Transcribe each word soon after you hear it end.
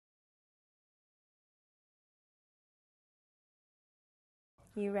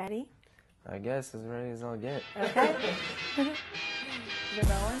You ready? I guess as ready as I'll get. Okay. You're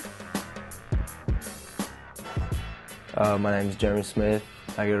going? My name is Jeremy Smith.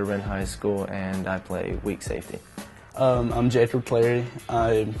 I go to Wren High School and I play weak safety. I'm Jacob Clary.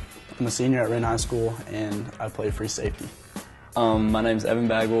 I'm a senior at Wren High School and I play free safety. My name's Evan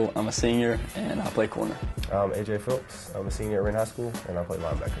Bagwell. I'm a senior and I play corner. I'm AJ Phillips. I'm a senior at Wren High School and I play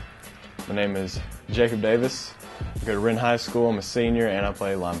linebacker. My name is Jacob Davis. I go to Wren High School. I'm a senior and I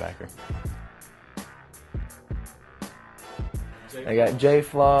play linebacker. I got J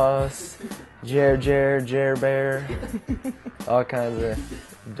Floss, Jer Bear, all kinds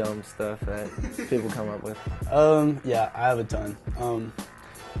of dumb stuff that people come up with. Yeah, I have a ton.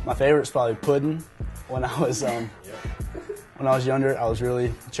 My favorite's probably pudding. When I was younger, I was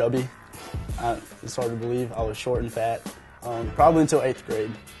really chubby. It's hard to believe. I was short and fat, probably until 8th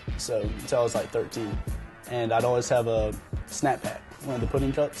grade, so until I was like 13. And I'd always have a snack pack, one of the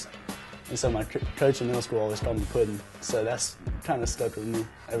pudding cups. And so my coach in middle school always called me Pudding. So that's kind of stuck with me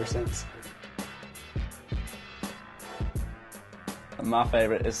ever since. My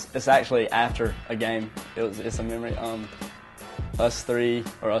favorite is actually after a game. It's a memory. Us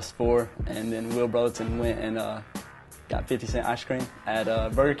four, and then Will Brotherton went and got 50-cent ice cream at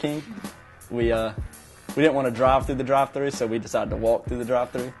Burger King. We didn't want to drive through the drive-thru, so we decided to walk through the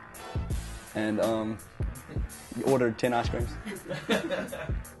drive-thru, and ordered 10 ice creams.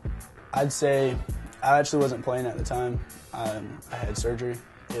 I'd say I actually wasn't playing at the time. I had surgery.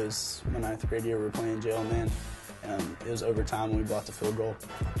 It was my 9th grade year. We were playing jail man. It was overtime when we blocked a field goal.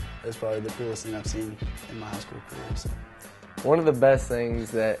 It was probably the coolest thing I've seen in my high school career. So. One of the best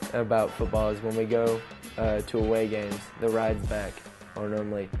things about football is when we go to away games, the rides back are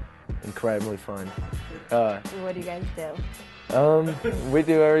normally incredibly fun. What do you guys do? We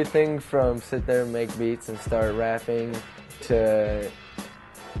do everything from sit there and make beats and start rapping to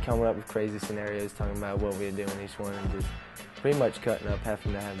coming up with crazy scenarios, talking about what we do in each one, and just pretty much cutting up,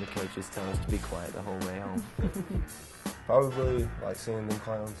 having to have the coaches tell us to be quiet the whole way home. Probably like seeing them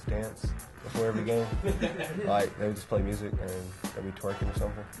clowns dance before every game. Like they would just play music and they'd be twerking or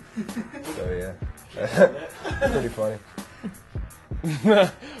something. So yeah, pretty funny.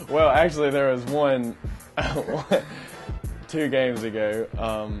 Well, actually, there was one 2 games ago,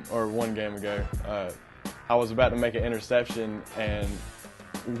 or 1 game ago. I was about to make an interception, and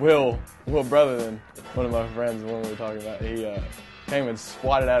Will Brotherton, one of my friends, the one we were talking about, he came and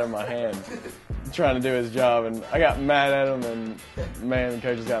swatted out of my hand, trying to do his job, and I got mad at him, and man, the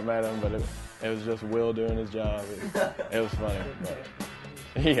coaches got mad at him, but it was just Will doing his job. It was funny, but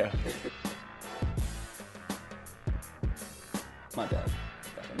yeah. My dad,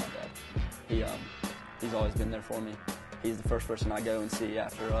 definitely my dad. He's always been there for me. He's the first person I go and see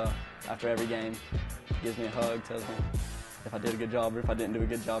after every game. Gives me a hug, tells me if I did a good job or if I didn't do a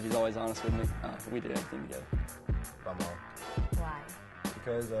good job. He's always honest with me. We did everything together. My mom. Why?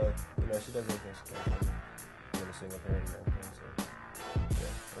 Because she does everything she can for me. I'm a single parent and everything, so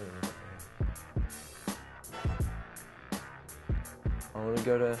yeah, I really look for her. I want to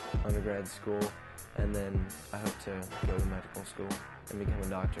go to undergrad school, and then I hope to go to medical school and become a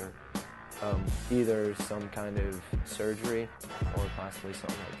doctor. Either some kind of surgery or possibly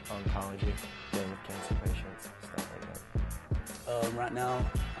something like oncology, dealing with cancer patients, stuff like that. Right now,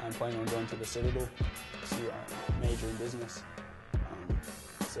 I'm planning on going to the Citadel to major in business.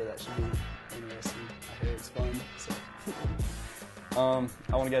 So that should be interesting. I hear it's fun. So.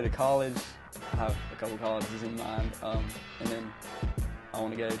 I want to go to college. I have a couple colleges in mind, and then I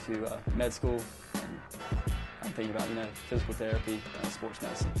want to go to med school, and I'm thinking about physical therapy, sports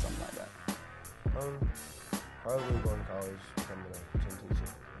medicine, something like that. Probably going to college, becoming a gym teacher,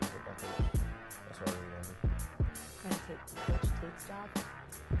 and football coach. That's what I really want to do. Trying to take Coach Tate's job?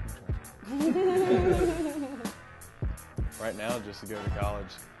 Right now, just to go to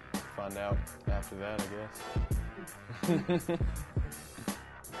college, find out after that, I guess.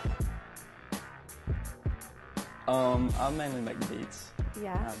 I mainly make beats.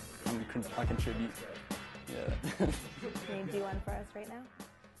 Yeah. I contribute. Yeah. Can you do one for us right now?